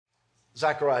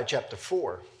Zechariah chapter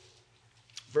 4,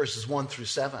 verses 1 through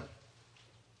 7.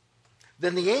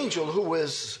 Then the angel who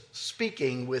was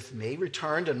speaking with me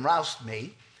returned and roused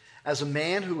me as a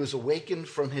man who is awakened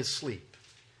from his sleep.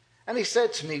 And he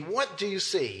said to me, "What do you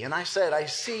see?" And I said, "I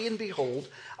see and behold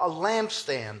a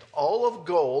lampstand, all of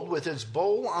gold, with its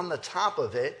bowl on the top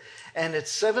of it, and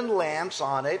its 7 lamps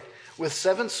on it, with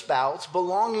 7 spouts,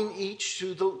 belonging each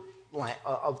to the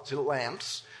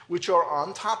lamps which are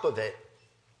on top of it.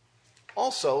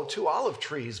 Also 2 olive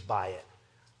trees by it,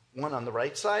 one on the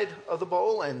right side of the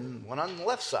bowl and one on the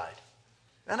left side."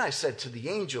 Then I said to the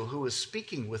angel who was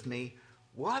speaking with me,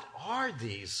 "What are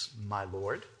these, my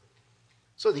Lord?"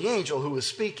 So the angel who was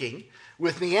speaking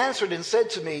with me answered and said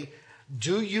to me,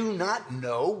 "Do you not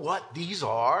know what these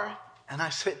are?" And I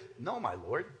said, "No, my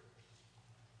Lord."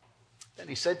 Then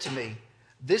he said to me,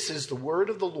 "This is the word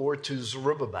of the Lord to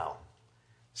Zerubbabel,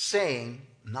 saying,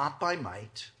 not by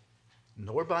might,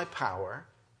 nor by power,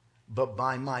 but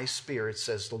by my Spirit,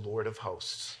 says the Lord of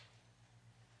hosts.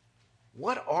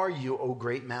 What are you, O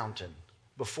great mountain,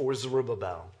 before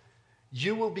Zerubbabel?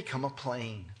 You will become a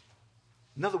plain."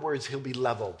 In other words, he'll be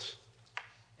leveled,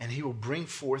 and he will bring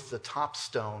forth the top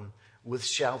stone with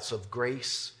shouts of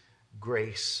grace,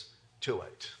 grace to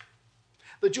it.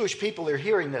 The Jewish people are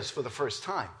hearing this for the first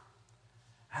time,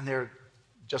 and they're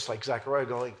just like Zechariah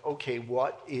going, okay,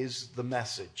 what is the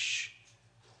message?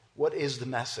 What is the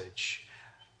message?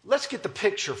 Let's get the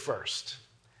picture first.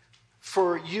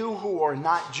 For you who are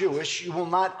not Jewish, you will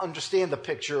not understand the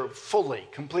picture fully,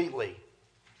 completely.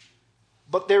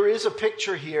 But there is a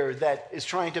picture here that is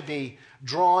trying to be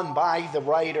drawn by the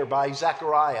writer, by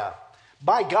Zechariah,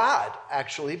 by God,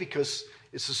 actually, because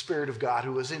it's the Spirit of God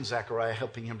who is in Zechariah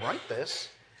helping him write this.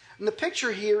 And the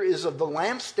picture here is of the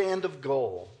lampstand of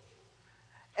gold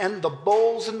and the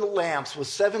bowls and the lamps with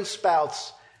 7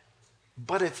 spouts,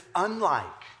 but it's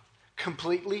unlike,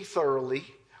 completely,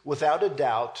 thoroughly, without a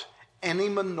doubt, any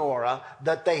menorah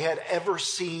that they had ever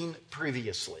seen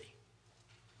previously.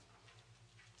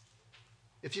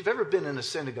 If you've ever been in a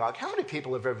synagogue, how many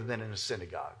people have ever been in a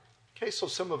synagogue? Okay, so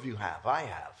some of you have. I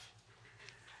have.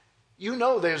 You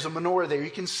know there's a menorah there.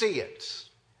 You can see it.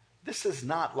 This is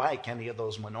not like any of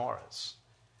those menorahs.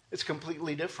 It's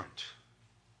completely different.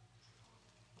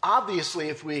 Obviously,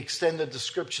 if we extend the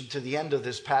description to the end of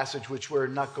this passage, which we're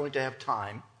not going to have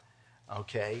time,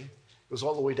 okay, it goes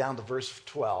all the way down to verse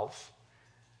 12.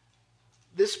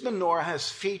 This menorah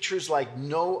has features like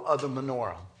no other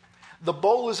menorah. The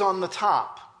bowl is on the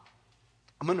top.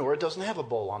 A menorah doesn't have a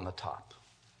bowl on the top.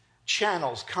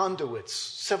 Channels, conduits,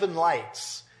 7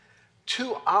 lights,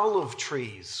 2 olive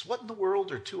trees. What in the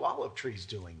world are 2 olive trees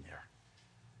doing there?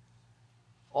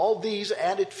 All these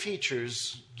added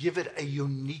features give it a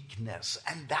uniqueness,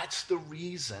 and that's the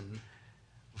reason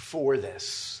for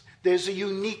this. There's a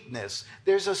uniqueness,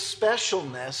 there's a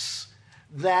specialness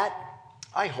that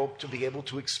I hope to be able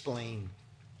to explain.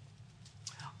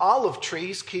 Olive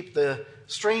trees keep the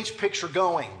strange picture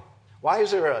going. Why is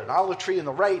there an olive tree on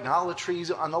the right and olive trees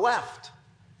on the left?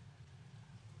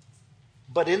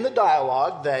 But in the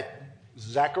dialogue that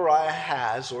Zechariah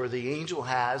has, or the angel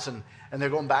has, and they're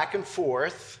going back and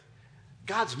forth,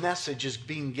 God's message is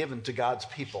being given to God's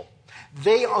people.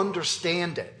 They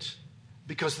understand it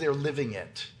because they're living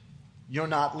it. You're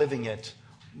not living it,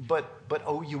 but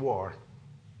oh, you are.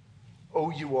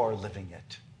 Oh, you are living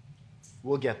it.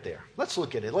 We'll get there. Let's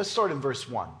look at it. Let's start in verse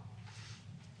 1.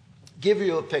 Give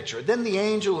you a picture. Then the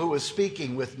angel who was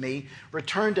speaking with me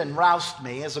returned and roused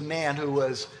me as a man who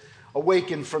was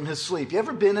awakened from his sleep. You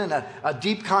ever been in a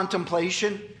deep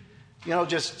contemplation? You know,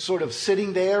 just sort of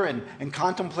sitting there and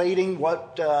contemplating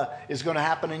what is going to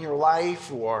happen in your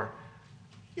life? Or,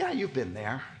 yeah, you've been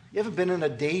there. You ever been in a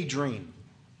daydream?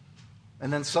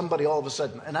 And then somebody all of a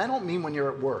sudden, and I don't mean when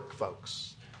you're at work,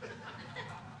 folks.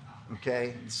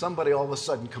 Okay? Somebody all of a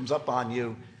sudden comes up on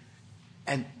you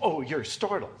and, oh, you're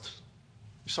startled.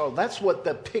 So that's what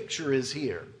the picture is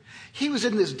here. He was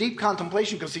in this deep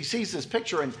contemplation because he sees this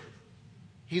picture and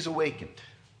he's awakened.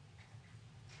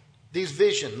 These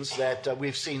visions that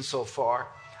we've seen so far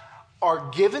are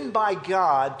given by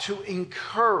God to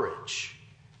encourage.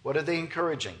 What are they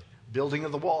encouraging? Building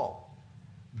of the wall,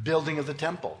 building of the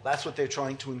temple. That's what they're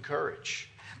trying to encourage.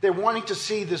 They're wanting to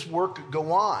see this work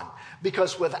go on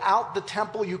because without the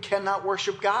temple, you cannot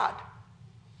worship God,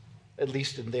 at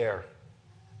least in their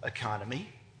economy.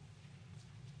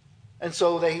 And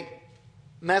so the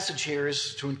message here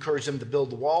is to encourage them to build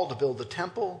the wall, to build the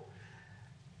temple.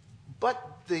 But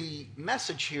the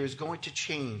message here is going to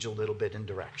change a little bit in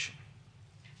direction.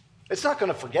 It's not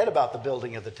going to forget about the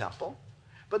building of the temple,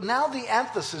 but now the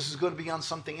emphasis is going to be on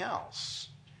something else.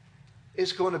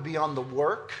 It's going to be on the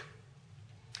work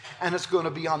and it's going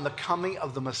to be on the coming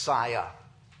of the Messiah.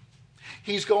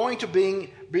 He's going to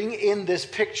bring in this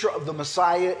picture of the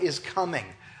Messiah is coming.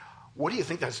 What do you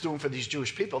think that's doing for these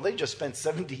Jewish people? They just spent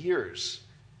 70 years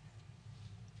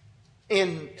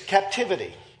in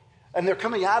captivity. And they're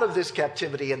coming out of this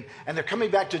captivity, and they're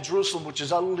coming back to Jerusalem, which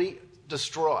is utterly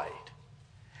destroyed.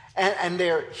 And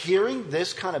they're hearing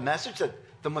this kind of message that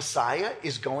the Messiah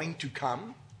is going to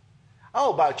come. I don't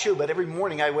know about you, but every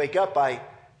morning I wake up, I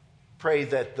pray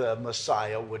that the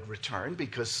Messiah would return,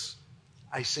 because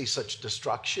I see such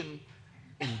destruction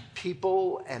in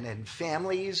people and in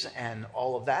families and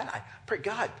all of that. I pray,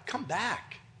 God, come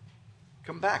back.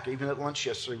 Come back. Even at lunch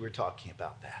yesterday, we were talking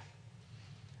about that.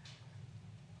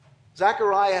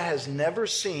 Zechariah has never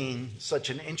seen such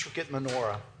an intricate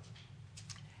menorah,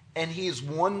 and he's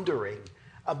wondering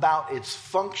about its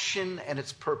function and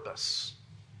its purpose.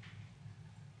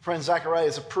 Friend, Zechariah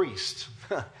is a priest.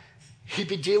 He'd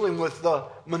be dealing with the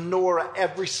menorah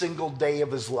every single day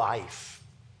of his life.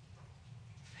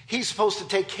 He's supposed to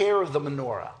take care of the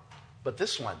menorah. But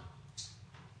this one,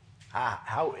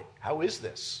 how is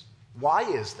this? Why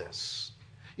is this?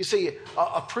 You see,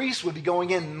 a priest would be going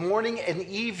in morning and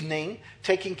evening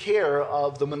taking care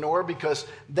of the menorah because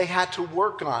they had to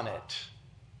work on it.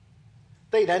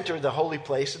 They'd enter the holy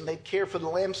place and they'd care for the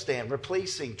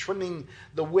lampstand, trimming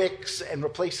the wicks and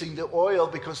replacing the oil,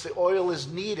 because the oil is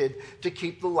needed to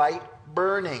keep the light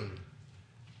burning.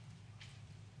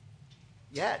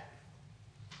 Yet,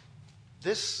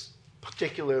 this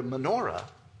particular menorah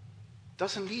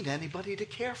doesn't need anybody to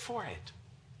care for it.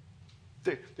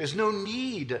 There's no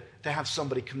need to have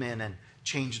somebody come in and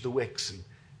change the wicks and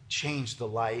change the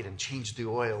light and change the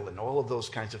oil and all of those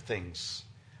kinds of things.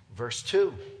 Verse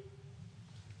 2.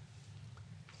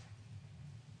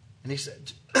 And he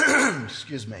said,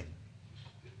 excuse me.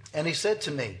 And he said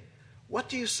to me, what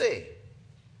do you see?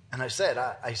 And I said,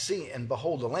 I see and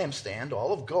behold a lampstand,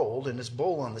 all of gold, and its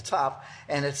bowl on the top,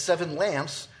 and its 7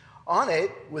 lamps on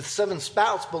it, with 7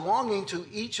 spouts belonging to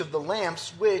each of the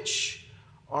lamps which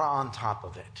are on top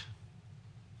of it.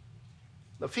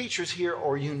 The features here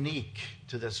are unique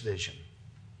to this vision.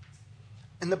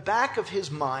 In the back of his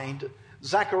mind,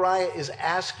 Zechariah is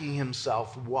asking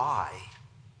himself, why?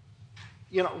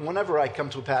 You know, whenever I come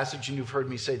to a passage, and you've heard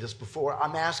me say this before,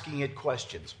 I'm asking it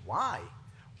questions. Why?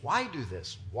 Why do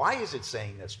this? Why is it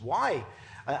saying this? Why?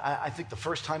 I think the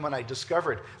first time when I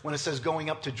discovered, when it says going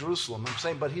up to Jerusalem, I'm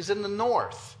saying, but he's in the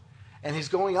north. And he's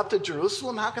going up to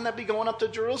Jerusalem? How can that be going up to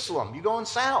Jerusalem? You're going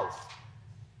south.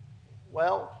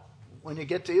 Well, when you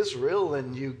get to Israel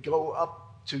and you go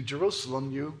up to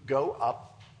Jerusalem, you go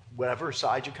up whatever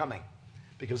side you're coming,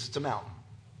 because it's a mountain.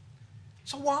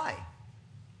 So why?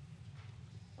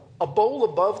 A bowl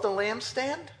above the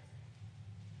lampstand?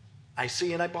 I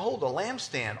see and I behold a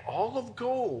lampstand, all of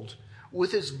gold,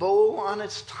 with its bowl on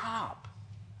its top.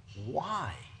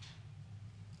 Why?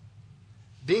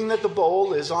 Being that the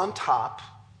bowl is on top,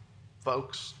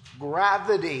 folks,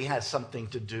 gravity has something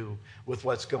to do with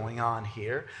what's going on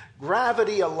here.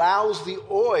 Gravity allows the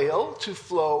oil to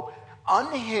flow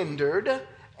unhindered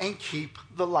and keep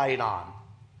the light on.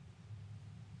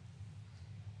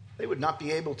 They would not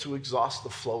be able to exhaust the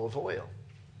flow of oil.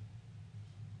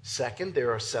 Second,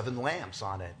 there are 7 lamps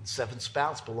on it, and 7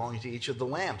 spouts belonging to each of the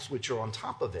lamps, which are on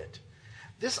top of it.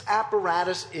 This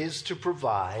apparatus is to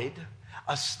provide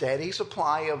a steady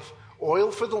supply of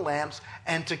oil for the lamps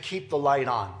and to keep the light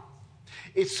on.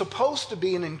 It's supposed to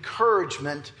be an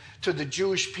encouragement to the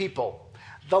Jewish people.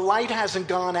 The light hasn't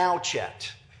gone out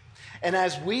yet. And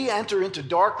as we enter into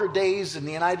darker days in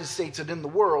the United States and in the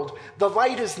world, the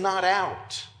light is not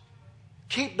out.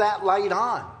 Keep that light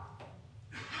on.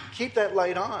 Keep that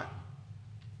light on.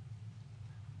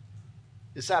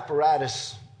 This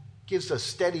apparatus gives a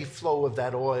steady flow of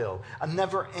that oil, a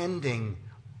never-ending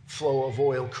flow of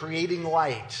oil, creating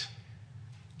light.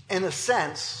 In a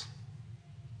sense,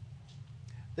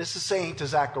 this is saying to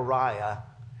Zechariah,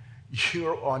 you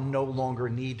are no longer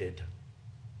needed.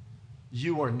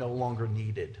 You are no longer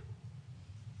needed.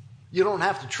 You don't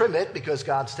have to trim it because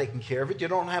God's taking care of it. You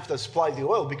don't have to supply the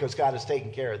oil because God is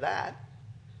taking care of that.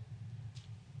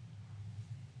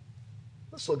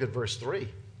 Let's look at verse 3.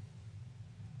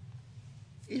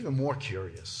 Even more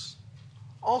curious.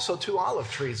 Also 2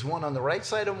 olive trees, one on the right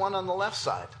side and one on the left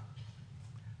side.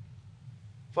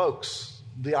 Folks,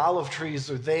 the olive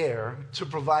trees are there to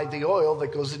provide the oil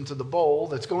that goes into the bowl,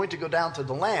 that's going to go down to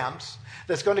the lamps,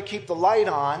 that's going to keep the light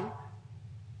on.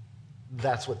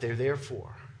 That's what they're there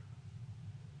for.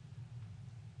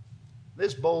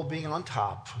 This bowl being on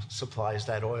top supplies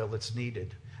that oil that's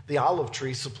needed. The olive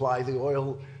trees supply the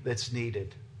oil that's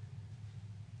needed.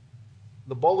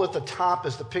 The bowl at the top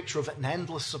is the picture of an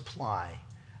endless supply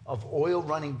of oil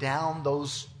running down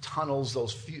those tunnels,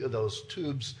 those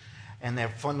tubes, and they're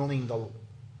funneling the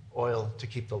oil to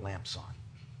keep the lamps on.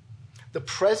 The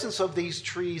presence of these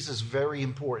trees is very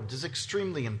important, is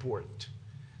extremely important.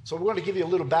 So we're going to give you a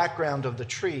little background of the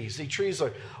trees. The trees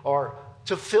are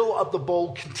to fill up the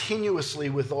bowl continuously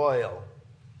with oil.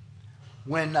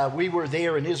 When we were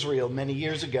there in Israel many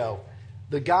years ago,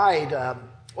 the guide,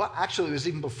 actually it was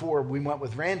even before we went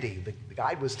with Randy, the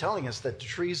guide was telling us that the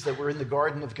trees that were in the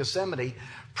Garden of Gethsemane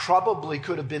probably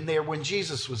could have been there when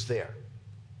Jesus was there.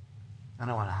 And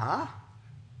I went, huh?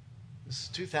 This is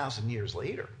 2,000 years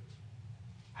later.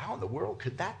 How in the world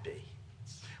could that be?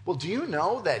 Well, do you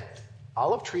know that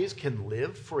olive trees can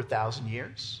live for 1,000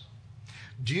 years?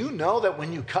 Do you know that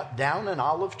when you cut down an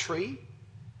olive tree,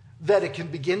 that it can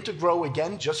begin to grow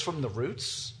again just from the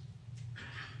roots?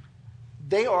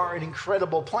 They are an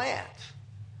incredible plant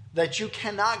that you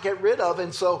cannot get rid of.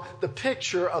 And so the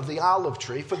picture of the olive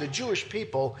tree, for the Jewish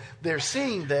people, they're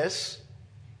seeing this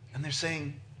and they're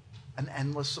saying an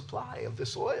endless supply of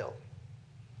this oil.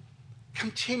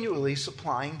 Continually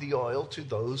supplying the oil to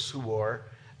those who are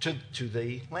to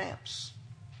the lamps.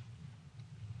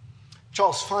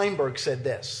 Charles Feinberg said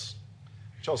this.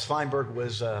 Charles Feinberg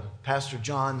was Pastor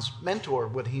John's mentor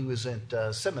when he was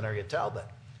at seminary at Talbot.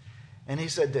 And he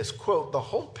said this, quote, "The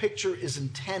whole picture is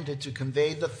intended to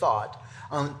convey the thought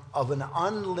of an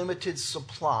unlimited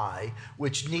supply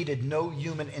which needed no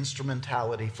human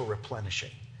instrumentality for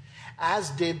replenishing, as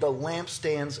did the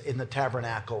lampstands in the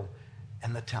tabernacle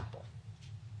and the temple."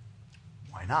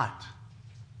 Why not?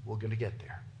 We're going to get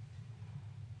there.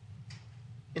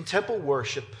 In temple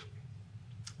worship,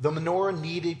 the menorah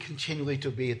needed continually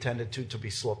to be attended to be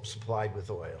supplied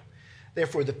with oil.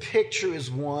 Therefore, the picture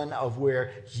is one of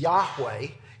where Yahweh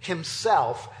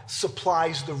himself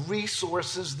supplies the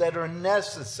resources that are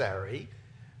necessary,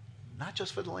 not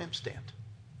just for the lampstand.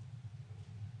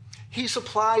 He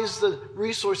supplies the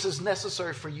resources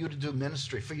necessary for you to do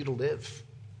ministry, for you to live,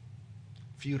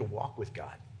 for you to walk with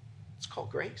God. It's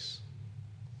called grace.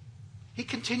 He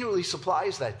continually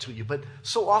supplies that to you, but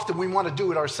so often we want to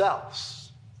do it ourselves.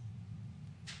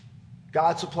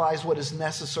 God supplies what is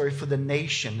necessary for the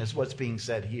nation, is what's being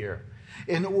said here,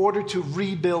 in order to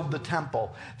rebuild the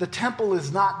temple. The temple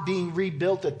is not being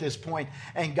rebuilt at this point,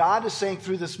 and God is saying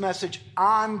through this message,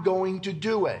 I'm going to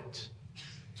do it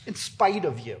in spite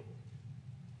of you.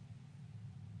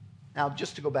 Now,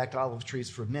 just to go back to olive trees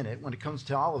for a minute, when it comes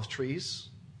to olive trees,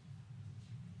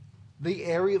 the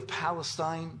area of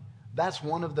Palestine, that's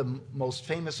one of the most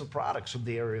famous of products from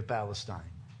the area of Palestine.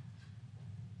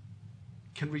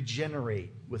 Can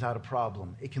regenerate without a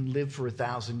problem. It can live for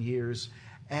 1,000 years,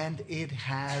 and it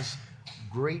has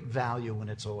great value in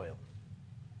its oil.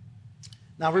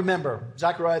 Now remember,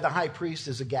 Zechariah the high priest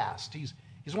is aghast. He's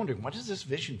wondering, what is this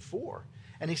vision for?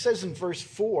 And he says in verse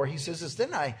 4, he says,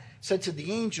 "Then I said to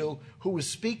the angel who was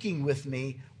speaking with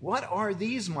me, 'What are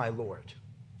these, my Lord?'"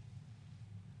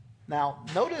 Now,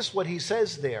 notice what he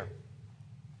says there.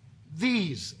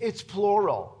 These, it's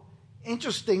plural.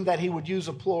 Interesting that he would use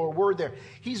a plural word there.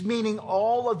 He's meaning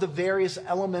all of the various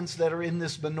elements that are in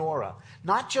this menorah,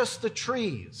 not just the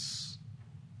trees,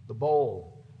 the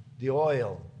bowl, the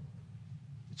oil.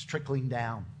 It's trickling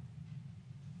down.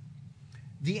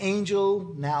 The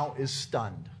angel now is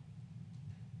stunned.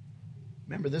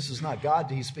 Remember, this is not God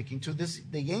that he's speaking to.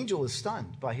 The angel is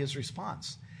stunned by his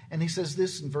response. And he says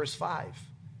this in verse 5.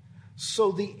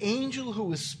 "So the angel who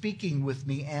was speaking with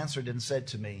me answered and said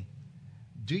to me,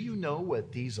 'Do you know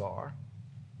what these are?'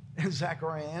 And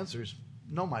Zechariah answers,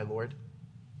 'No, my Lord.'"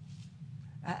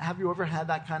 Have you ever had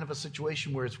that kind of a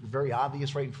situation where it's very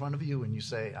obvious right in front of you and you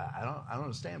say, I don't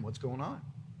understand what's going on?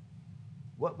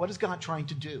 What is God trying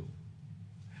to do?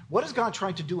 What is God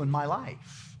trying to do in my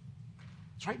life?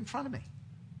 It's right in front of me,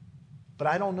 but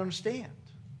I don't understand.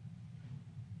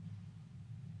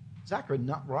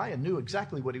 Zechariah knew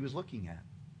exactly what he was looking at.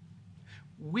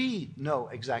 We know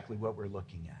exactly what we're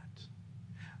looking at.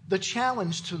 The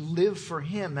challenge to live for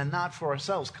him and not for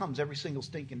ourselves comes every single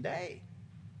stinking day.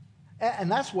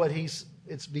 And that's what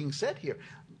it's being said here.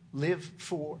 Live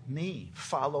for me.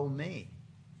 Follow me.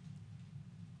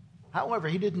 However,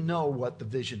 he didn't know what the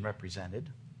vision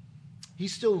represented.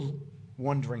 He's still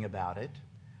wondering about it.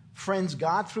 Friends,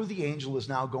 God through the angel is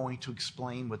now going to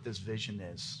explain what this vision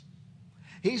is.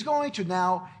 He's going to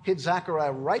now hit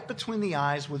Zechariah right between the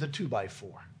eyes with a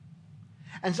 2x4.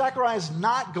 And Zechariah is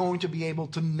not going to be able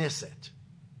to miss it.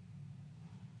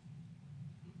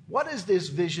 What is this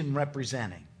vision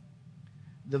representing?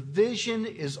 The vision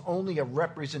is only a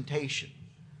representation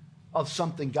of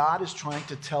something God is trying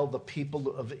to tell the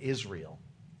people of Israel.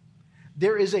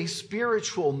 There is a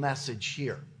spiritual message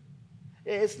here.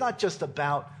 It's not just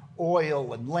about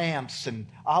oil and lamps and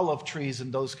olive trees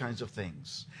and those kinds of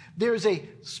things. There's a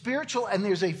spiritual and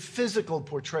there's a physical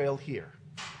portrayal here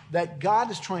that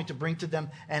God is trying to bring to them,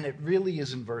 and it really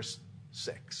is in verse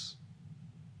 6.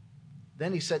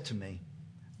 Then he said to me,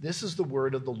 "This is the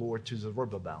word of the Lord to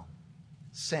Zerubbabel,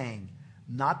 saying,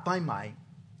 not by might,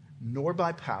 nor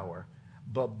by power,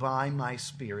 but by my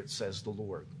Spirit, says the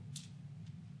Lord."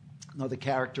 Another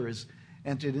character is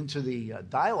entered into the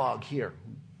dialogue here.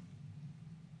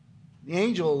 The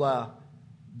angel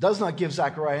does not give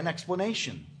Zechariah an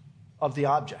explanation of the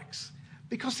objects,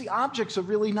 because the objects are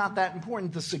really not that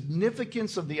important. The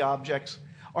significance of the objects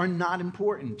are not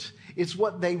important. It's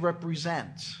what they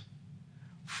represent.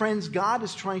 Friends, God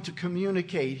is trying to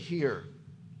communicate here,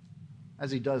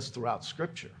 as he does throughout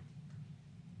Scripture.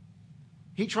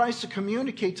 He tries to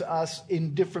communicate to us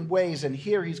in different ways, and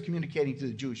here he's communicating to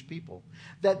the Jewish people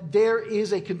that there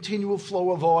is a continual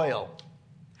flow of oil.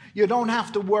 You don't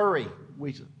have to worry.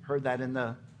 We heard that in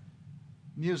the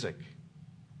music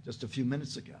just a few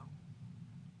minutes ago.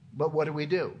 But what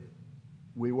do?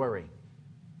 We worry.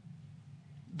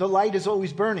 The light is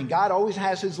always burning. God always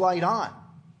has his light on.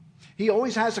 He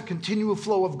always has a continual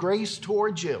flow of grace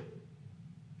towards you.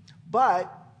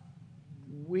 But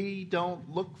we don't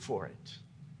look for it.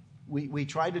 We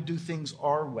try to do things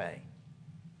our way.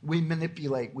 We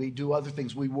manipulate. We do other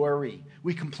things. We worry.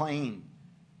 We complain.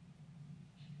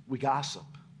 We gossip.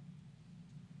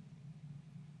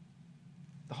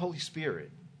 The Holy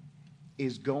Spirit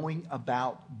is going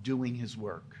about doing his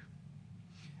work.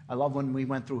 I love when we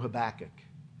went through Habakkuk.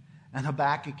 And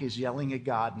Habakkuk is yelling at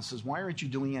God and says, "Why aren't you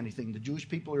doing anything? The Jewish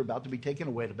people are about to be taken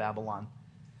away to Babylon."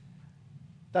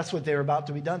 That's what they're about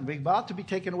to be done. They're about to be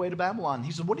taken away to Babylon.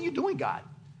 He said, "What are you doing, God?"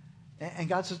 And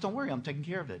God says, "Don't worry, I'm taking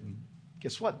care of it." And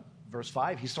guess what? Verse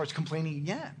 5, he starts complaining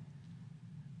again.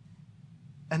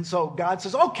 And so God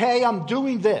says, "Okay, I'm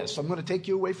doing this. I'm going to take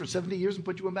you away for 70 years and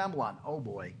put you in Babylon." Oh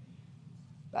boy.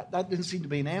 That didn't seem to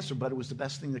be an answer, but it was the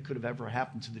best thing that could have ever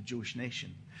happened to the Jewish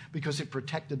nation, because it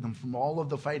protected them from all of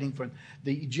the fighting from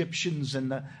the Egyptians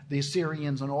and the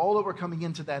Assyrians and all that were coming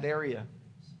into that area.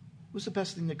 It was the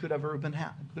best thing that could have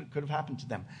happened to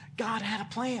them. God had a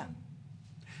plan.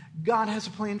 God has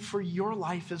a plan for your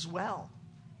life as well.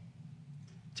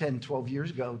 10, 12 years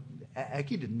ago,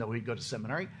 Eki didn't know he'd go to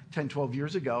seminary. 10, 12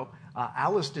 years ago,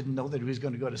 Alice didn't know that he was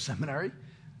going to go to seminary.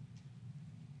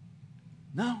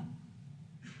 No.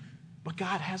 But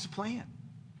God has a plan.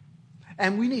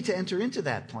 And we need to enter into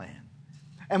that plan.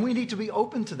 And we need to be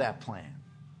open to that plan.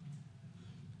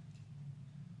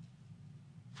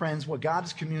 Friends, what God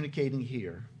is communicating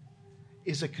here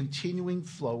is a continuing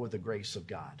flow of the grace of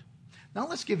God. Now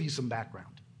let's give you some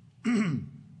background. I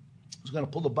was going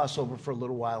to pull the bus over for a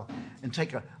little while and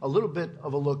take a little bit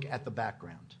of a look at the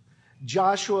background.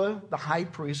 Joshua, the high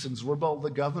priest, and Zerubbabel, the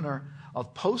governor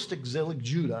of post-exilic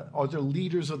Judah, are the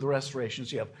leaders of the restoration.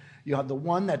 So you have the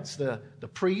one that's the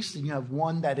priest, and you have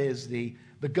one that is the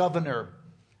governor.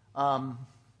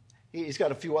 He's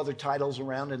got a few other titles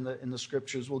around in the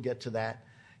scriptures. We'll get to that.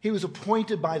 He was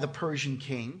appointed by the Persian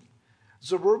king.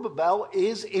 Zerubbabel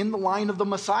is in the line of the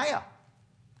Messiah.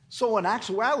 So in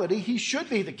actuality, he should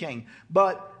be the king.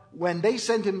 But when they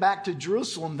send him back to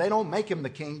Jerusalem, they don't make him the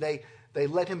king. They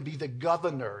let him be the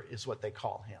governor, is what they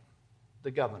call him.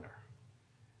 The governor.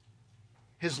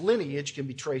 His lineage can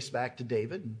be traced back to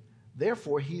David, and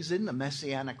therefore he's in the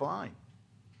messianic line.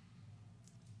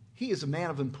 He is a man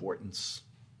of importance.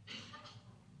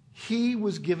 He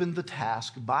was given the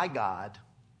task by God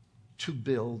to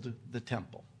build the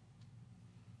temple.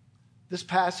 This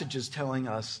passage is telling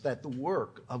us that the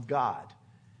work of God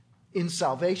in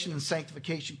salvation and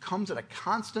sanctification comes at a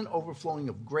constant overflowing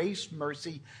of grace,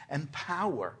 mercy, and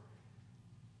power.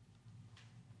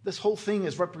 This whole thing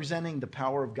is representing the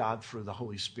power of God through the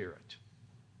Holy Spirit.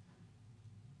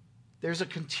 There's a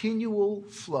continual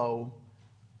flow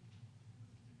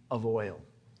of oil.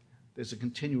 There's a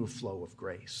continual flow of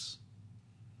grace.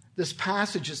 This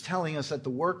passage is telling us that the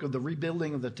work of the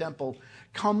rebuilding of the temple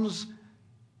comes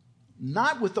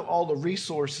not with all the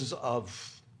resources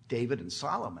of David and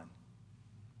Solomon,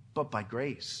 but by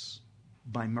grace,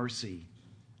 by mercy,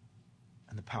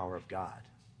 and the power of God.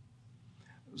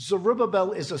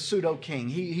 Zerubbabel is a pseudo-king.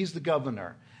 He's the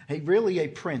governor, really a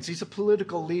prince. He's a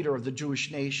political leader of the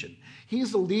Jewish nation.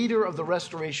 He's the leader of the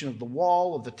restoration of the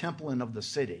wall, of the temple, and of the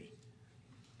city.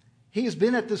 He has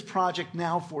been at this project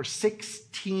now for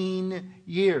 16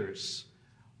 years.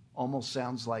 Almost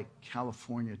sounds like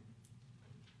California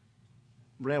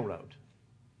Railroad.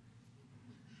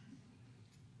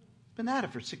 Been at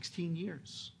it for 16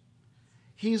 years.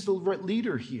 He's the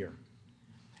leader here.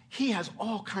 he has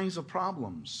all kinds of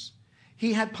problems.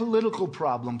 He had political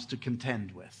problems to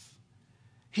contend with.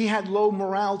 He had low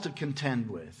morale to contend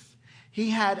with. He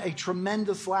had a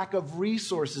tremendous lack of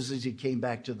resources as he came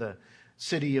back to the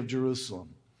city of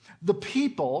Jerusalem. The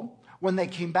people, when they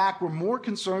came back, were more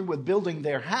concerned with building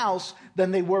their house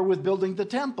than they were with building the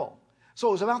temple. So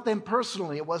it was about them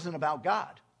personally. It wasn't about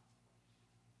God.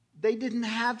 They didn't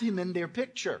have him in their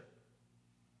picture.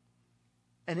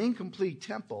 An incomplete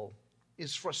temple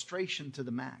is frustration to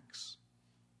the max.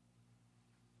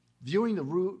 Viewing the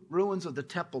ruins of the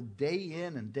temple day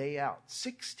in and day out,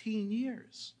 16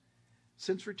 years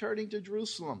since returning to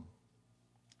Jerusalem,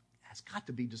 has got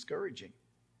to be discouraging.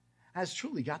 Has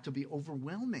truly got to be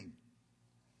overwhelming.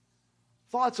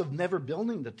 Thoughts of never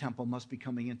building the temple must be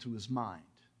coming into his mind.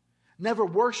 Never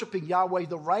worshiping Yahweh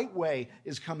the right way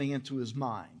is coming into his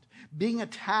mind. Being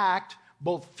attacked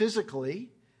both physically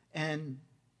and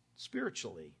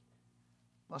spiritually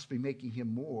must be making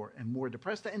him more and more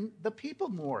depressed, and the people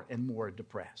more and more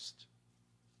depressed.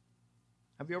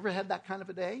 Have you ever had that kind of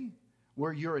a day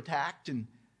where you're attacked and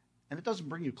it doesn't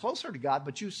bring you closer to God,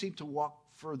 but you seem to walk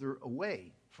further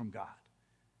away from God?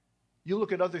 You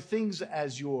look at other things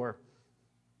as your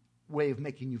way of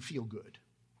making you feel good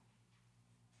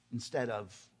instead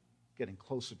of getting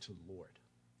closer to the Lord.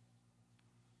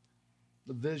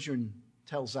 The vision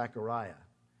tells Zechariah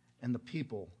and the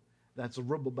people that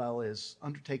Zerubbabel is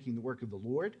undertaking the work of the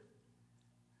Lord.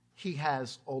 He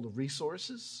has all the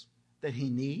resources that he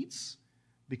needs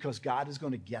because God is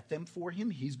going to get them for him.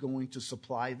 He's going to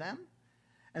supply them.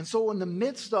 And so in the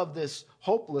midst of this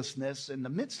hopelessness, in the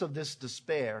midst of this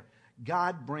despair,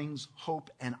 God brings hope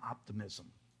and optimism.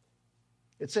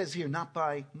 It says here, not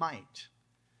by might.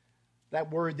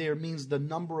 That word there means the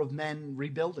number of men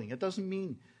rebuilding. It doesn't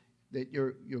mean that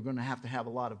you're going to have a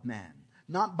lot of men.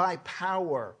 Not by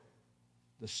power,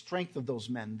 the strength of those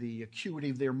men, the acuity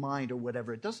of their mind or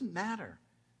whatever. It doesn't matter.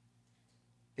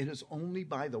 It is only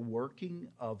by the working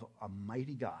of a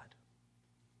mighty God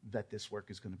that this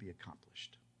work is going to be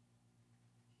accomplished.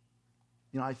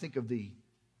 You know, I think of the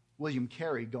William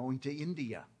Carey going to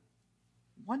India.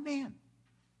 One man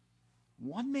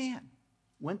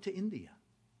went to India.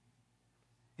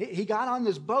 He got on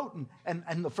this boat,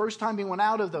 and the first time he went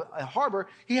out of the harbor,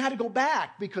 he had to go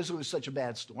back because it was such a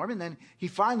bad storm. And then he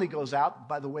finally goes out.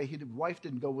 By the way, his wife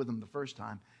didn't go with him the first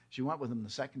time. She went with him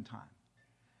the second time.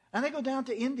 And they go down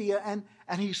to India, and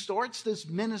he starts this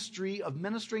ministry of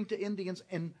ministering to Indians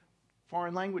in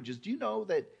foreign languages. Do you know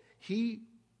that he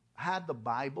had the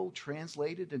Bible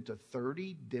translated into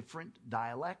 30 different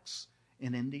dialects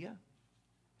in India?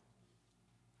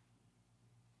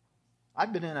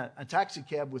 I've been in a taxi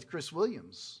cab with Chris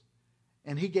Williams,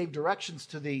 and he gave directions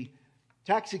to the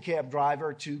taxi cab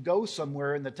driver to go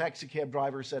somewhere, and the taxi cab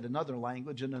driver said another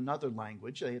language and another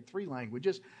language. They had 3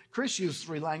 languages. Chris used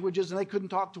 3 languages, and they couldn't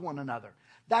talk to one another.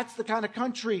 That's the kind of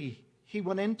country he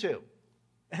went into,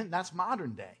 and that's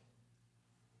modern day.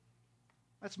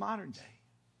 That's modern day.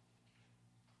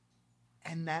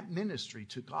 And that ministry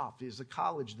took off. There's a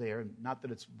college there, not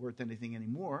that it's worth anything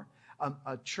anymore,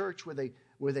 a church where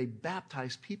they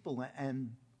baptize people and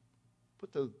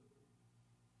put the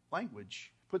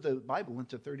Bible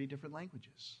into 30 different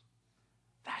languages.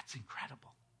 That's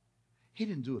incredible. He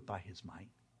didn't do it by his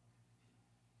might.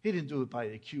 He didn't do it by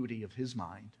the acuity of his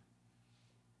mind.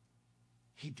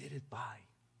 He did it by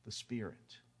the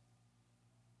Spirit.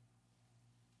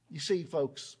 You see,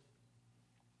 folks,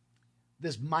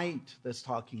 this might that's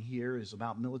talking here is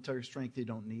about military strength. You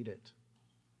don't need it.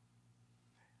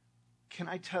 Can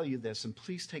I tell you this, and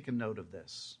please take a note of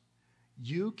this.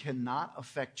 You cannot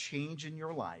affect change in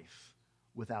your life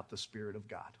without the Spirit of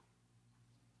God.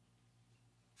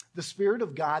 The Spirit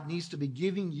of God needs to be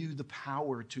giving you the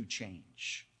power to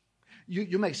change.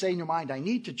 You may say in your mind, I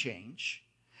need to change.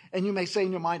 And you may say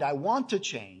in your mind, I want to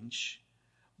change.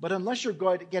 But unless you're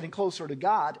getting closer to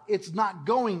God, it's not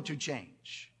going to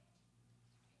change.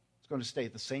 It's going to stay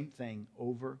the same thing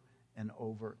over and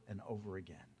over and over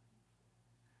again.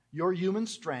 Your human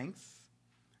strength,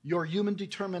 your human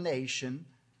determination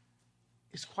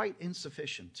is quite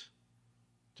insufficient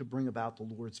to bring about the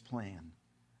Lord's plan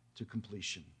to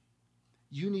completion.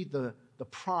 You need the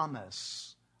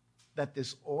promise that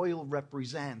this oil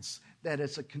represents, that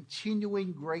it's a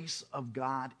continuing grace of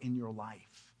God in your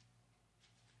life,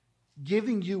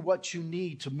 giving you what you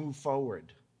need to move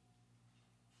forward.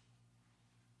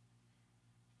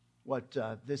 What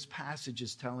this passage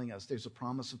is telling us, there's a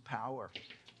promise of power.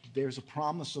 There's a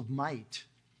promise of might,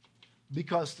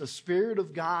 because the Spirit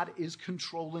of God is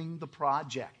controlling the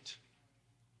project.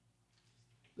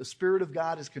 The Spirit of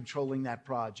God is controlling that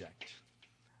project.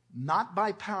 Not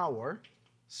by power,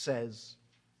 says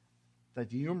that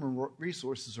the human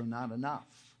resources are not enough.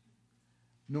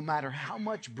 No matter how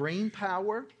much brain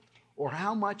power or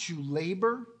how much you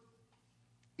labor,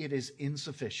 it is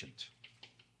insufficient.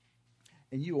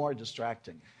 And you are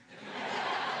distracting.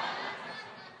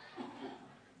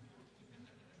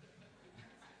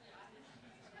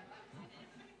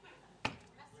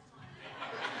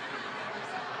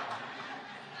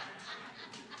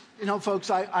 You know, folks,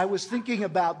 I was thinking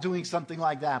about doing something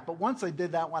like that, but once I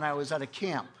did that when I was at a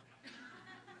camp.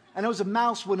 And there was a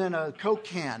mouse within a Coke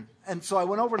can. And so I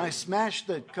went over and I smashed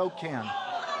the Coke can.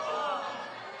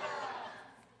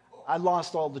 I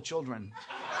lost all the children.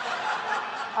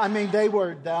 I mean, they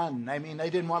were done. I mean,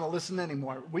 they didn't want to listen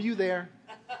anymore. Were you there?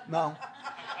 No.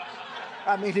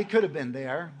 I mean, he could have been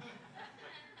there.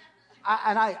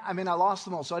 I lost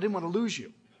them all, so I didn't want to lose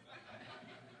you.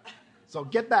 So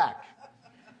get back.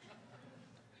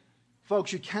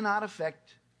 Folks, you cannot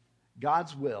affect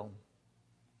God's will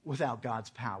without God's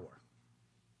power,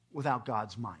 without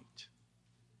God's might.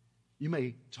 You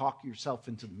may talk yourself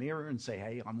into the mirror and say,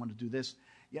 hey, I want to do this.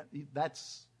 Yeah,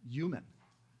 that's human.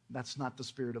 That's not the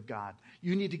Spirit of God.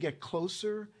 You need to get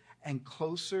closer and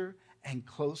closer and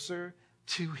closer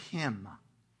to Him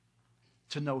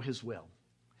to know His will.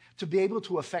 To be able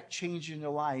to affect change in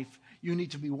your life, you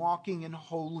need to be walking in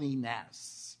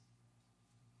holiness.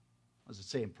 As it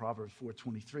say in Proverbs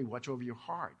 4:23, watch over your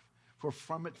heart, for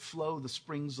from it flow the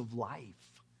springs of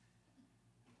life.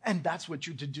 And that's what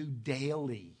you're to do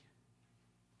daily.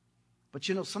 But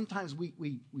you know, sometimes we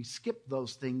skip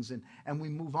those things and we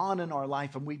move on in our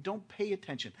life and we don't pay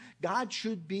attention. God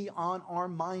should be on our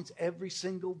minds every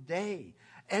single day,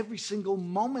 every single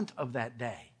moment of that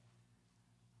day.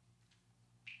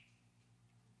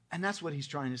 And that's what he's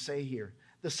trying to say here.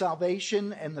 The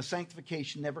salvation and the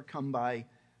sanctification never come by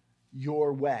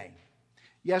your way.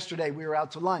 Yesterday we were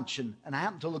out to lunch and I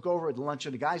happened to look over at the lunch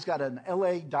and the guy's got an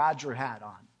LA Dodger hat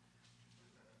on.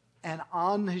 And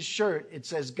on his shirt it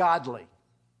says godly.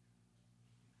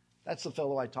 That's the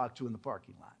fellow I talked to in the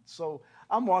parking lot. So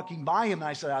I'm walking by him and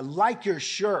I said, I like your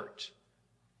shirt.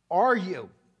 Are you?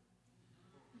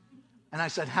 And I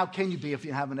said, how can you be if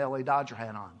you have an LA Dodger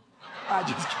hat on? I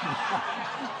just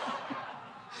kidding.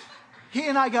 He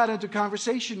and I got into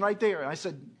conversation right there. I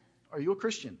said, are you a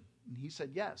Christian? And he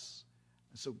said, yes.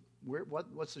 I said,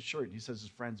 what's the shirt? And he says his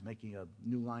friend's making a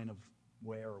new line of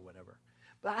wear or whatever.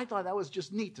 But I thought that was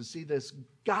just neat to see this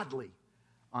godly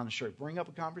on a shirt. Bring up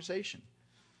a conversation.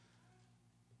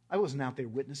 I wasn't out there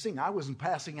witnessing. I wasn't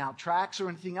passing out tracts or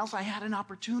anything else. I had an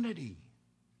opportunity.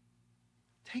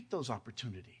 Take those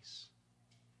opportunities.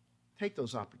 Take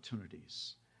those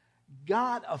opportunities.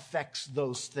 God affects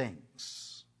those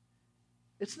things.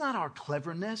 It's not our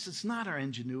cleverness. It's not our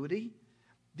ingenuity.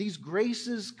 These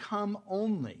graces come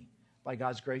only by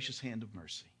God's gracious hand of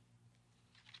mercy.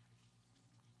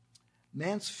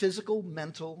 Man's physical,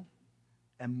 mental,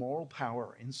 and moral power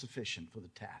are insufficient for the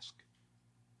task.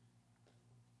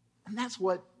 And that's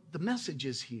what the message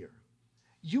is here.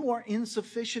 You are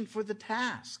insufficient for the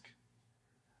task.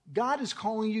 God is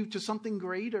calling you to something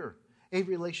greater, a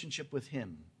relationship with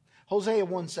Him. Hosea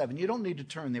 1:7, you don't need to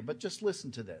turn there, but just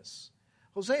listen to this.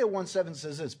 Hosea 1:7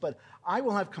 says this, but I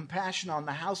will have compassion on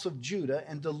the house of Judah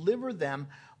and deliver them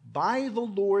by the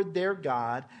Lord their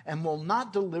God, and will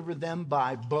not deliver them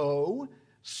by bow,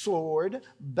 sword,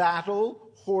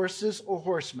 battle, horses, or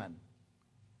horsemen.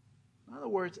 In other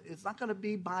words, it's not going to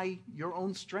be by your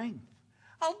own strength.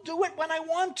 I'll do it when I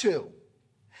want to.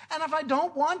 And if I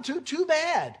don't want to, too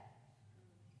bad.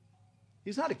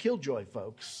 He's not a killjoy,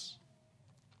 folks.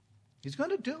 He's going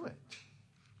to do it.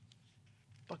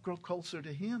 But grow closer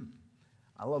to Him.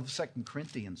 I love 2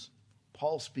 Corinthians.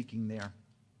 Paul speaking there.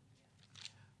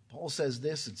 Paul says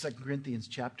this in 2 Corinthians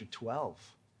chapter 12,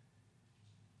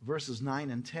 verses 9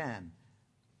 and 10.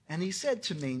 And he said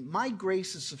to me, my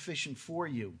grace is sufficient for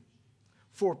you,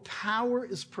 for power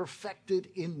is perfected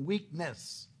in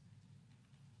weakness.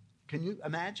 Can you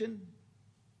imagine?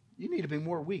 You need to be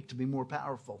more weak to be more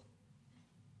powerful.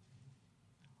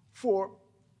 For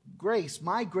grace,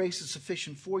 my grace is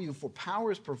sufficient for you, for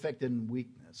power is perfected in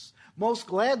weakness. Most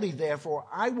gladly, therefore,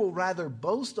 I will rather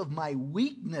boast of my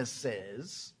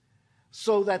weaknesses,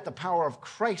 so that the power of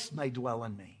Christ may dwell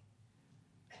in me.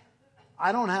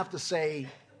 I don't have to say,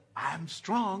 I'm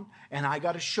strong, and I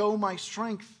got to show my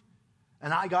strength,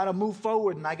 and I got to move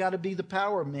forward, and I got to be the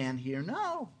power man here.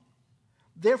 No.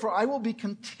 Therefore, I will be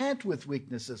content with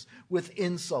weaknesses, with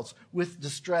insults, with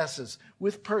distresses,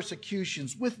 with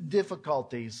persecutions, with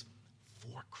difficulties,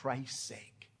 for Christ's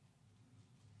sake.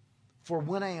 For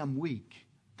when I am weak,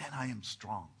 then I am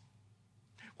strong.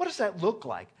 What does that look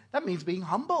like? That means being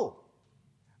humble.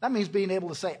 That means being able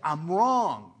to say, I'm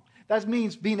wrong. That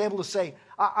means being able to say,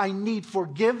 I need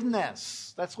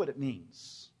forgiveness. That's what it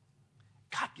means.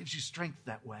 God gives you strength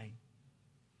that way.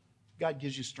 God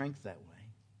gives you strength that way.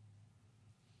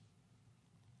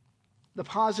 The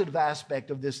positive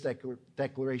aspect of this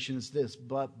declaration is this: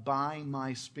 but by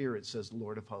my Spirit, says the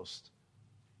Lord of hosts.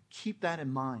 Keep that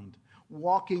in mind.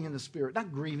 Walking in the Spirit,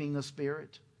 not grieving the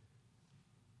Spirit,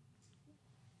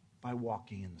 by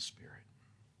walking in the Spirit.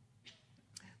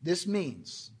 This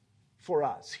means for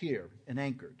us here in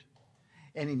Anchored,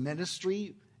 any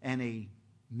ministry and a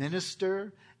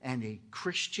minister and a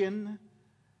Christian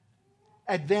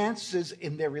advances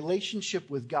in their relationship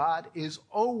with God is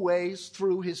always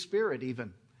through His Spirit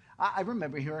even. I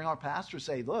remember hearing our pastor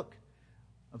say, look,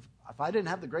 if I didn't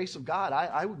have the grace of God,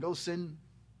 I would go sin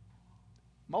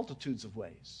multitudes of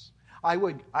ways. I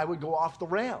would go off the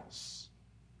rails.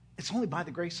 It's only by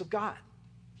the grace of God.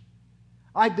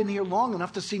 I've been here long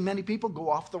enough to see many people go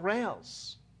off the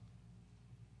rails.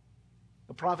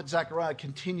 The prophet Zechariah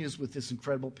continues with this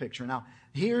incredible picture. Now,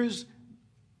 here's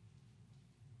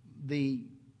the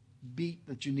beat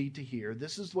that you need to hear.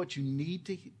 This is what you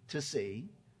need to see.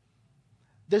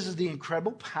 This is the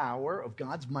incredible power of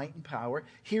God's might and power.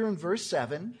 Here in verse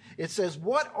 7, it says,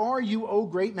 what are you, O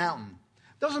great mountain?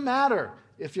 Doesn't matter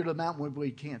if you're the mountain where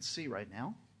we can't see right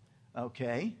now.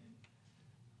 Okay.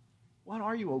 What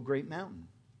are you, O great mountain?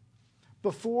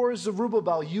 Before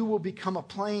Zerubbabel, you will become a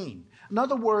plain. In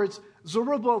other words,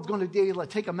 Zerubbabel is going to be able to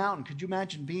take a mountain. Could you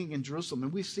imagine being in Jerusalem?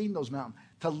 And we've seen those mountains.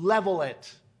 To level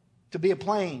it, to be a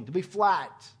plain, to be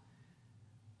flat.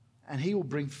 And he will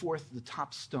bring forth the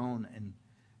top stone, and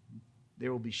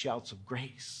there will be shouts of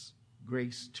grace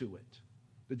to it.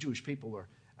 The Jewish people are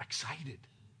excited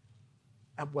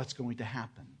at what's going to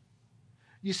happen.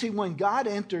 You see, when God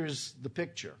enters the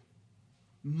picture,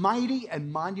 mighty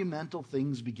and monumental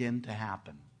things begin to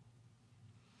happen.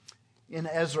 In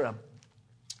Ezra,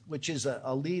 which is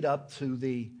a lead up to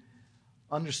the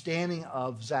understanding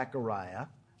of Zechariah,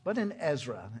 but in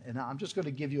Ezra, and I'm just going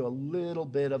to give you a little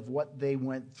bit of what they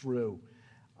went through,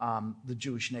 the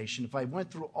Jewish nation. If I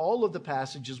went through all of the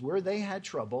passages where they had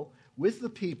trouble with the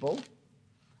people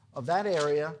of that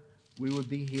area, we would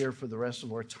be here for the rest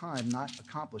of our time, not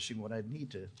accomplishing what I need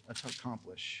to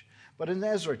accomplish. But in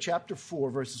Ezra chapter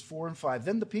 4, verses 4 and 5,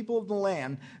 then the people of the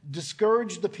land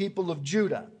discouraged the people of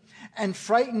Judah and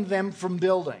frightened them from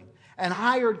building and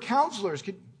hired counselors.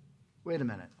 Wait a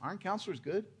minute, aren't counselors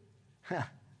good?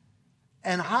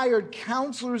 And hired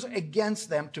counselors against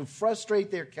them to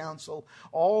frustrate their counsel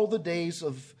all the days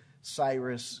of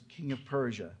Cyrus, king of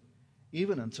Persia,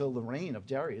 even until the reign of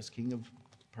Darius, king of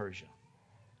Persia.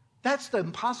 That's the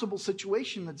impossible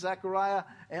situation that Zechariah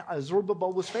and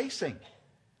Zerubbabel was facing.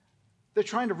 They're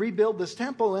trying to rebuild this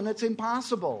temple, and it's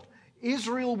impossible.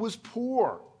 Israel was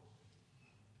poor.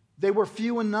 They were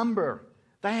few in number.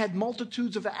 They had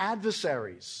multitudes of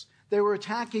adversaries. They were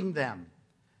attacking them.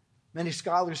 Many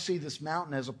scholars see this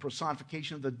mountain as a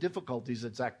personification of the difficulties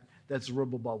that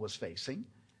Zerubbabel was facing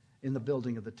in the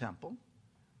building of the temple.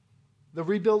 The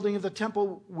rebuilding of the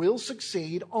temple will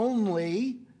succeed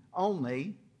only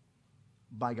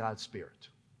by God's Spirit.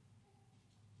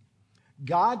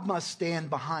 God must stand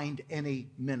behind any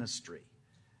ministry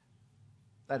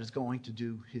that is going to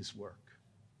do His work.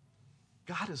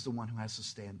 God is the one who has to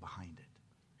stand behind it.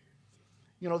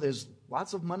 You know, there's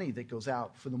lots of money that goes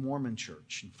out for the Mormon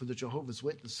church and for the Jehovah's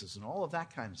Witnesses and all of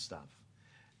that kind of stuff.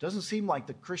 It doesn't seem like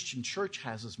the Christian church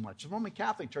has as much. The Roman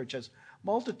Catholic Church has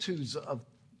multitudes of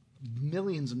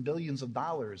millions and billions of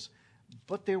dollars,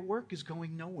 but their work is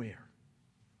going nowhere.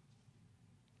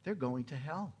 They're going to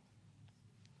hell.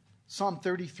 Psalm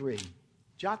 33.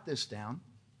 Jot this down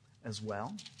as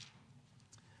well.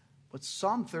 But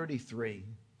Psalm 33,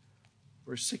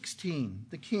 verse 16,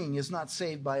 the king is not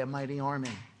saved by a mighty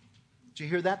army. Did you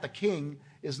hear that? The king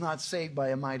is not saved by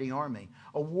a mighty army.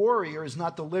 A warrior is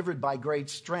not delivered by great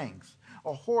strength.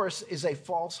 A horse is a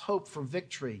false hope for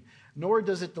victory, nor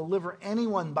does it deliver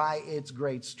anyone by its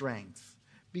great strength.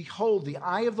 Behold, the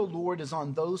eye of the Lord is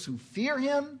on those who fear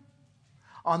Him,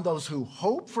 on those who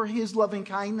hope for His loving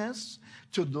kindness,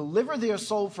 to deliver their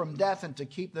soul from death and to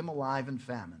keep them alive in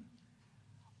famine.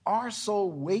 Our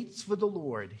soul waits for the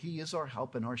Lord. He is our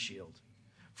help and our shield.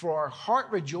 For our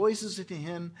heart rejoices in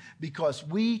Him because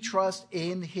we trust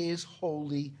in His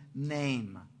holy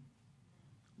name.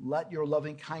 Let your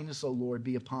loving kindness, O Lord,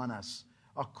 be upon us,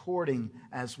 according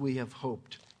as we have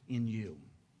hoped in you.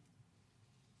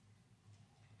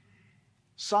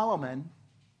 Solomon,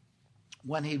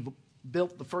 when he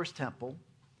built the first temple,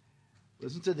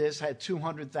 listen to this, had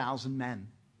 200,000 men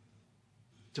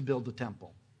to build the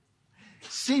temple.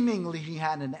 Seemingly, he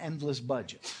had an endless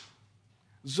budget.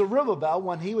 Zerubbabel,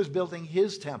 when he was building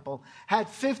his temple, had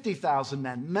 50,000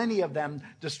 men, many of them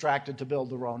distracted to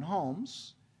build their own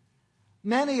homes,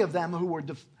 many of them who were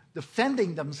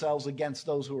defending themselves against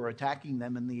those who were attacking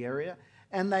them in the area,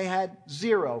 and they had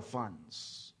zero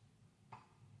funds.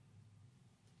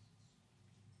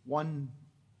 One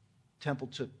temple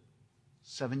took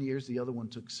 7 years, the other one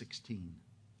took 16.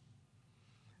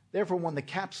 Therefore, when the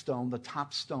capstone, the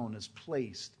top stone, is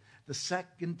placed, the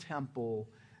second temple,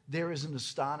 there is an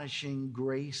astonishing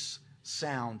grace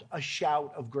sound, a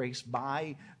shout of grace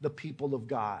by the people of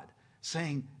God,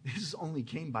 saying, this only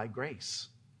came by grace.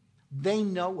 They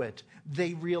know it.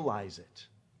 They realize it.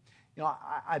 You know,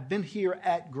 I've been here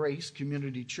at Grace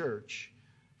Community Church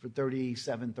for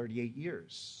 37, 38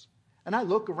 years. And I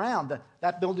look around,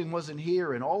 that building wasn't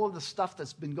here, and all of the stuff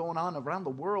that's been going on around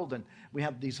the world, and we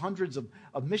have these hundreds of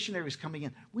missionaries coming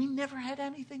in. We never had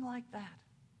anything like that.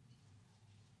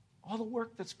 All the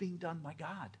work that's being done by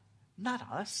God, not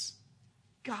us.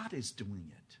 God is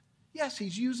doing it. Yes,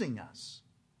 he's using us.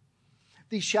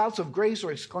 These shouts of grace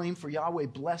are exclaimed for Yahweh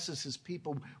blesses his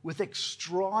people with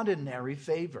extraordinary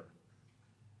favor.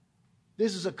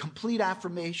 This is a complete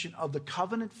affirmation of the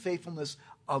covenant faithfulness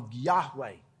of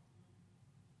Yahweh.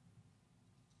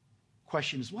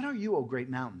 Question is, what are you, O great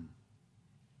mountain?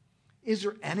 Is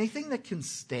there anything that can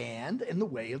stand in the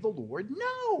way of the Lord?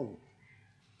 No.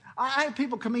 I have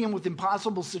people coming in with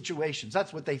impossible situations.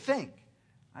 That's what they think.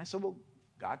 I said, well,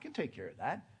 God can take care of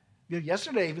that. You know,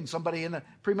 yesterday, even somebody in a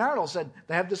premarital said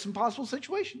they have this impossible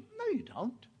situation. No, you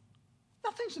don't.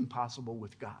 Nothing's impossible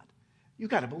with God. You've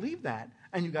got to believe that,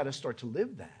 and you've got to start to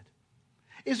live that.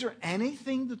 Is there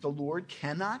anything that the Lord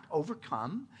cannot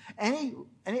overcome? Any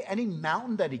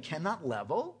mountain that he cannot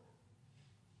level?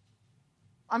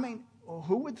 I mean,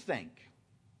 who would think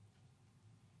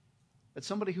that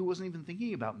somebody who wasn't even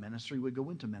thinking about ministry would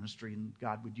go into ministry and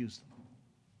God would use them?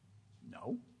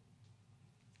 No.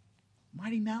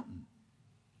 Mighty mountain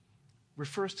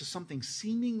refers to something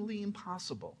seemingly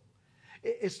impossible.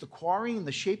 It's the quarrying and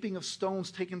the shaping of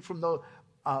stones taken from the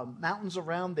mountains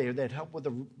around there that help with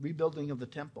the rebuilding of the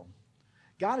temple.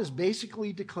 God is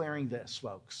basically declaring this,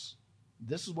 folks.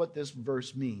 This is what this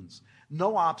verse means.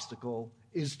 No obstacle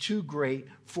is too great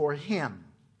for him.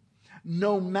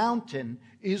 No mountain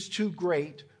is too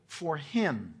great for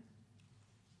him.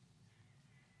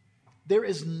 There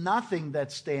is nothing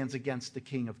that stands against the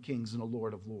King of Kings and the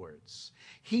Lord of Lords.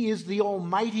 He is the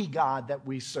Almighty God that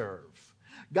we serve.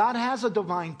 God has a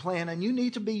divine plan, and you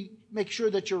need to make sure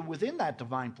that you're within that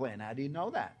divine plan. How do you know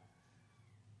that?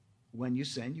 When you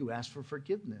sin, you ask for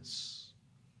forgiveness.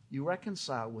 You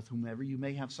reconcile with whomever you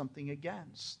may have something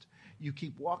against. You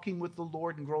keep walking with the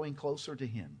Lord and growing closer to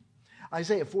him.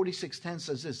 Isaiah 46:10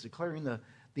 says this, declaring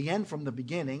the end from the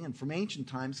beginning and from ancient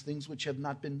times, things which have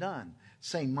not been done,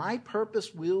 saying, my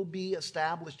purpose will be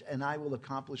established and I will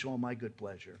accomplish all my good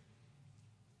pleasure.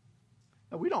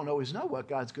 Now, we don't always know what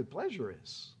God's good pleasure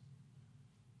is.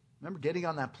 Remember getting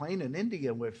on that plane in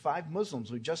India with 5 Muslims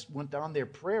who just went down their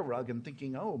prayer rug and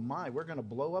thinking, oh my, we're going to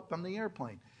blow up on the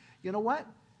airplane. You know what?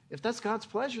 If that's God's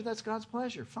pleasure, that's God's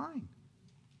pleasure. Fine.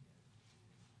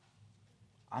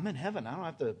 I'm in heaven. I don't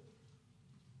have to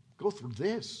go through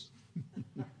this.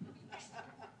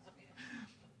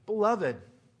 Beloved,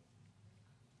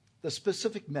 the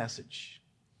specific message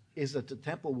is that the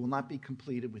temple will not be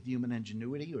completed with human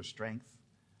ingenuity or strength,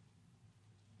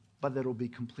 but that it will be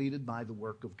completed by the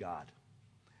work of God.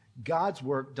 God's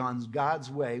work done God's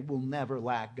way will never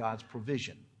lack God's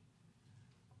provision.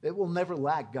 It will never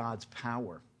lack God's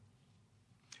power.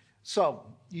 So,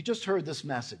 you just heard this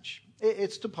message.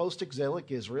 It's to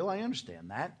post-exilic Israel. I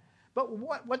understand that. But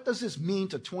what does this mean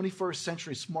to 21st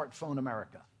century smartphone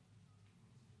America?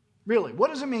 Really, what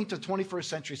does it mean to 21st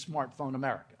century smartphone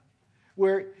America?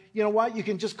 Where, you know what, you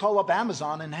can just call up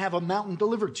Amazon and have a mountain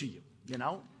delivered to you, you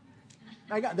know?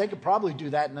 They could probably do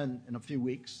that in a few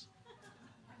weeks.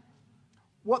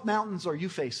 What mountains are you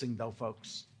facing, though,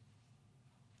 folks?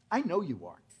 I know you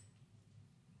are.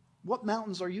 What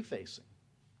mountains are you facing?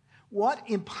 What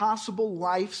impossible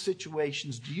life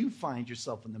situations do you find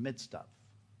yourself in the midst of?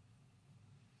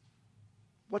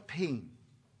 What pain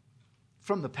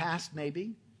from the past,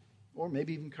 maybe, or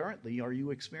maybe even currently, are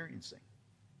you experiencing?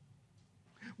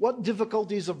 What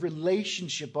difficulties of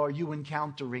relationship are you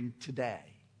encountering today?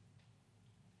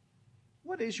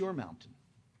 What is your mountain?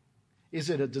 Is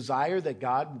it a desire that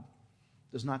God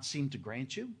does not seem to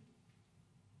grant you?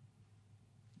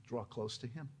 Draw close to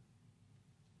him.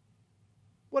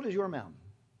 What is your mountain?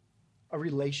 A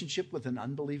relationship with an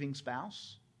unbelieving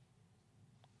spouse?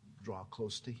 Draw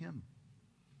close to him.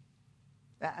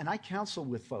 And I counsel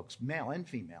with folks, male and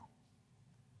female,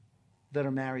 that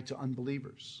are married to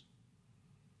unbelievers.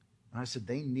 And I said,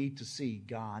 they need to see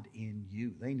God in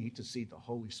you. They need to see the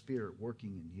Holy Spirit working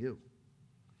in you.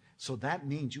 So that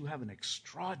means you have an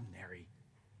extraordinary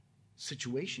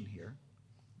situation here,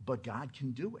 but God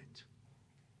can do it.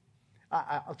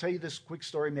 I'll tell you this quick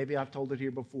story. Maybe I've told it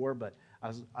here before, but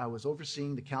I was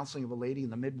overseeing the counseling of a lady in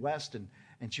the Midwest, and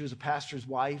she was a pastor's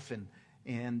wife,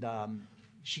 and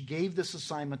she gave this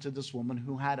assignment to this woman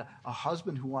who had a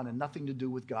husband who wanted nothing to do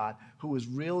with God, who was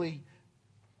really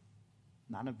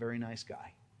not a very nice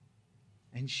guy.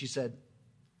 And she said,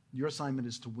 your assignment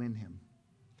is to win him.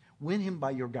 Win him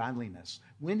by your godliness.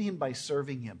 Win him by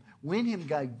serving him. Win him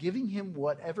by giving him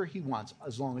whatever he wants,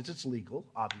 as long as it's legal,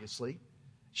 obviously.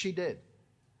 She did.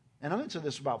 And I'm into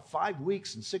this for about 5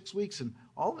 weeks and 6 weeks, and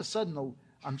all of a sudden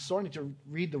I'm starting to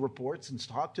read the reports and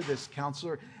talk to this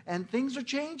counselor, and things are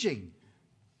changing.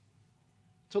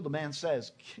 Until the man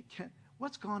says,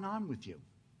 what's going on with you?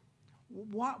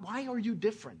 Why are you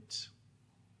different?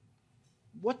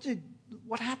 What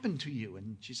happened to you?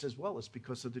 And she says, well, it's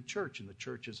because of the church, and the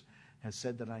church has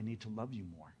said that I need to love you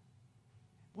more.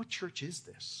 What church is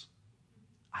this?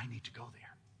 I need to go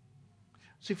there.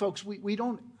 See, folks, we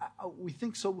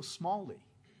think so smallly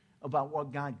about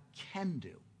what God can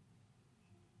do.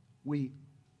 We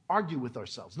argue with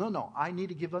ourselves. No, I need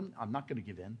to give in. I'm not going to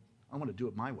give in. I want to do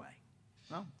it my way.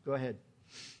 Well, go ahead.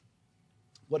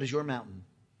 What is your mountain?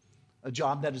 A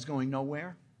job that is going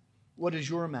nowhere? What is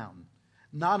your mountain?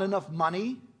 Not enough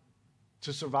money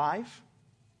to survive?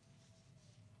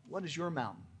 What is your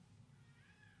mountain?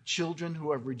 Children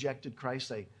who have rejected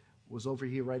Christ. I was over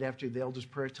here right after the elders'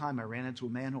 prayer time. I ran into a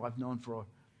man who I've known for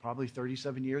probably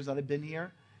 37 years that I've been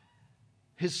here.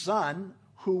 His son,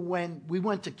 who when we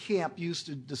went to camp used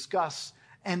to discuss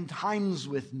end times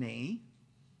with me,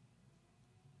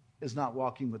 is not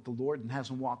walking with the Lord and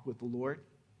hasn't walked with the Lord.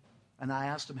 And I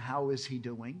asked him, how is he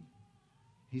doing?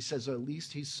 He says, at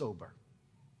least he's sober.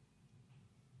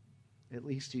 At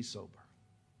least he's sober.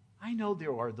 I know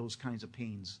there are those kinds of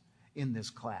pains in this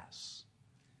class.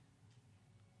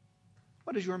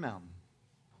 What is your mountain?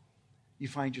 You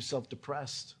find yourself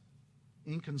depressed,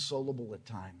 inconsolable at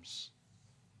times.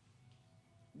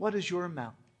 What is your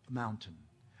mountain?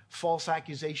 False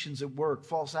accusations at work,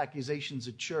 false accusations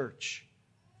at church.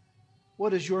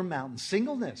 What is your mountain?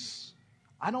 Singleness.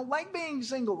 I don't like being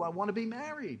single. I want to be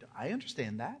married. I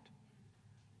understand that.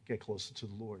 Get closer to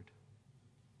the Lord.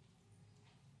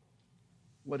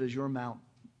 What is your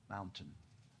mountain?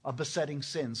 A besetting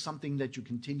sin, something that you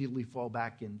continually fall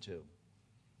back into.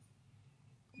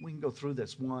 We can go through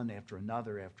this one after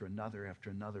another, after another, after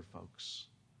another, folks.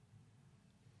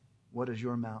 What is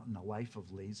your mountain? A life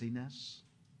of laziness?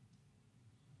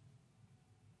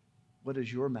 What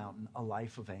is your mountain? A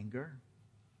life of anger?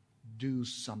 Do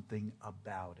something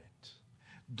about it.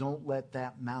 Don't let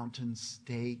that mountain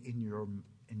stay in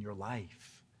your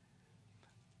life.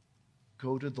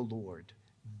 Go to the Lord.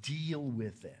 Deal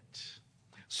with it.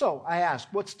 So I ask,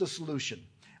 what's the solution?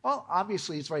 Well,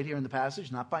 obviously it's right here in the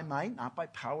passage, not by might, not by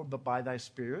power, but by thy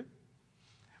Spirit.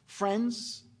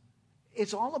 Friends,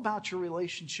 it's all about your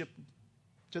relationship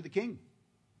to the King.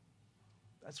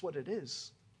 That's what it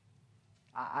is.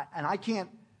 I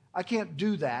can't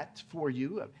do that for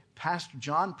you. Pastor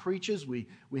John preaches. We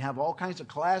have all kinds of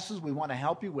classes. We want to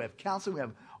help you. We have counseling. We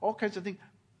have all kinds of things.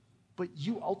 But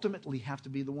you ultimately have to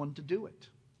be the one to do it.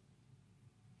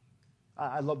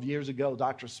 I love years ago,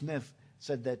 Dr. Smith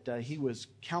said that he was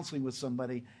counseling with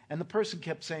somebody, and the person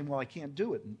kept saying, well, I can't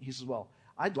do it. And he says, well,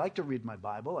 I'd like to read my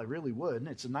Bible. I really would. And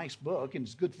it's a nice book, and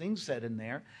it's good things said in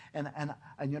there. And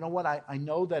you know what? I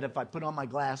know that if I put on my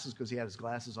glasses, because he had his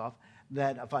glasses off,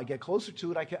 that if I get closer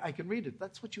to it, I can read it.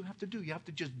 That's what you have to do. You have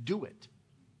to just do it.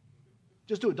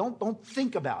 Just do it. Don't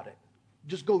think about it.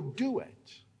 Just go do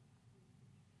it.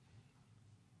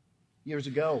 Years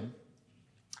ago,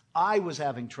 I was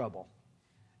having trouble.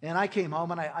 And I came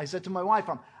home and I said to my wife,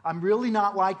 I'm really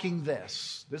not liking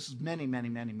this. This is many, many,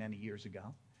 many, many years ago.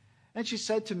 And she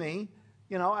said to me,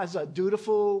 you know, as a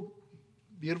dutiful,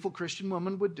 beautiful Christian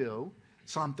woman would do,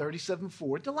 Psalm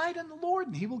 37:4, delight in the Lord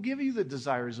and he will give you the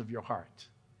desires of your heart.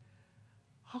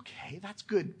 Okay, that's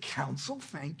good counsel.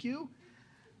 Thank you.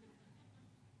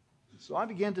 So I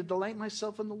began to delight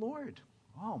myself in the Lord.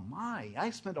 Oh my,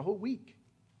 I spent a whole week.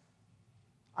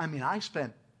 I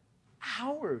spent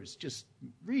hours just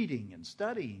reading and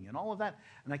studying and all of that.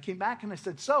 And I came back and I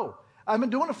said, so, I've been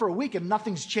doing it for a week and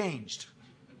nothing's changed.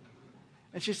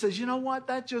 And she says, you know what?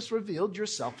 That just revealed your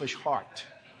selfish heart.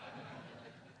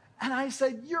 And I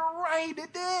said, you're right,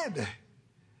 it did.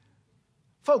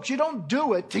 Folks, you don't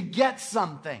do it to get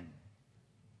something.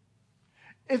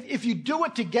 If you do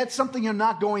it to get something, you're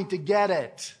not going to get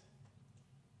it.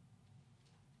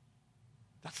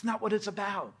 That's not what it's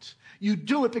about. You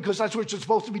do it because that's what you're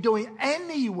supposed to be doing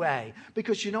anyway.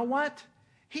 Because you know what?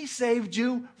 He saved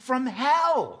you from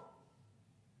hell.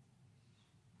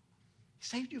 He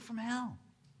saved you from hell.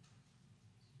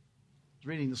 I was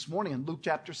reading this morning in Luke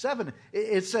chapter 7.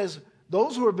 It says,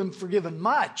 those who have been forgiven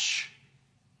much,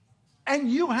 and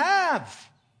you have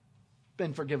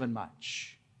been forgiven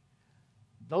much.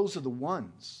 Those are the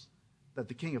ones that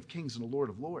the King of Kings and the Lord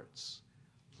of Lords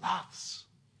loves.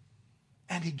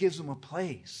 And he gives them a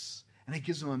place, and he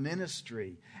gives them a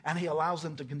ministry, and he allows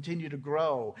them to continue to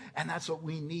grow. And that's what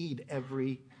we need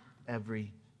every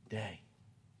day.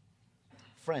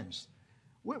 Friends,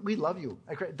 we love you.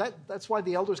 That's why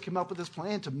the elders came up with this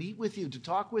plan, to meet with you, to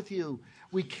talk with you.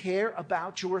 We care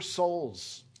about your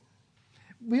souls.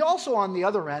 We also, on the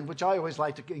other end, which I always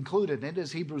like to include in it,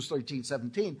 is Hebrews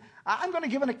 13:17. I'm going to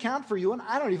give an account for you, and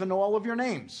I don't even know all of your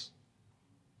names.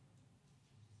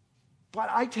 But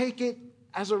I take it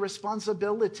as a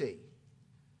responsibility,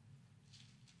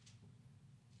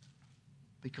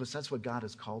 because that's what God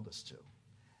has called us to.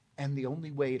 And the only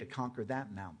way to conquer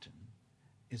that mountain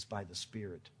is by the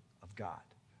Spirit of God.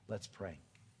 Let's pray.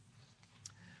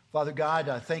 Father God,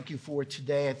 I thank you for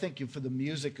today. I thank you for the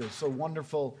music. It was so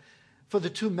wonderful. For the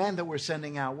two men that we're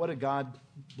sending out, what a God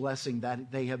blessing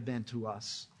that they have been to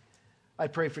us. I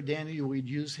pray for Daniel, you would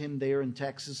use him there in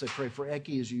Texas. I pray for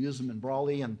Eki as you use him in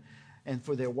Brawley, and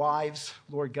for their wives,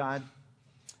 Lord God.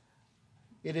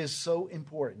 It is so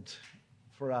important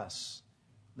for us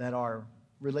that our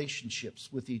relationships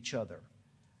with each other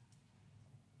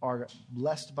are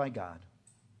blessed by God,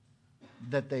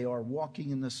 that they are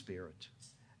walking in the Spirit.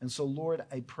 And so, Lord,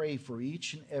 I pray for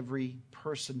each and every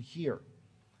person here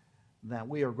that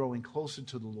we are growing closer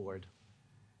to the Lord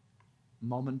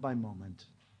moment by moment,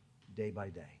 day by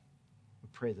day. We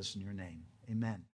pray this in your name. Amen.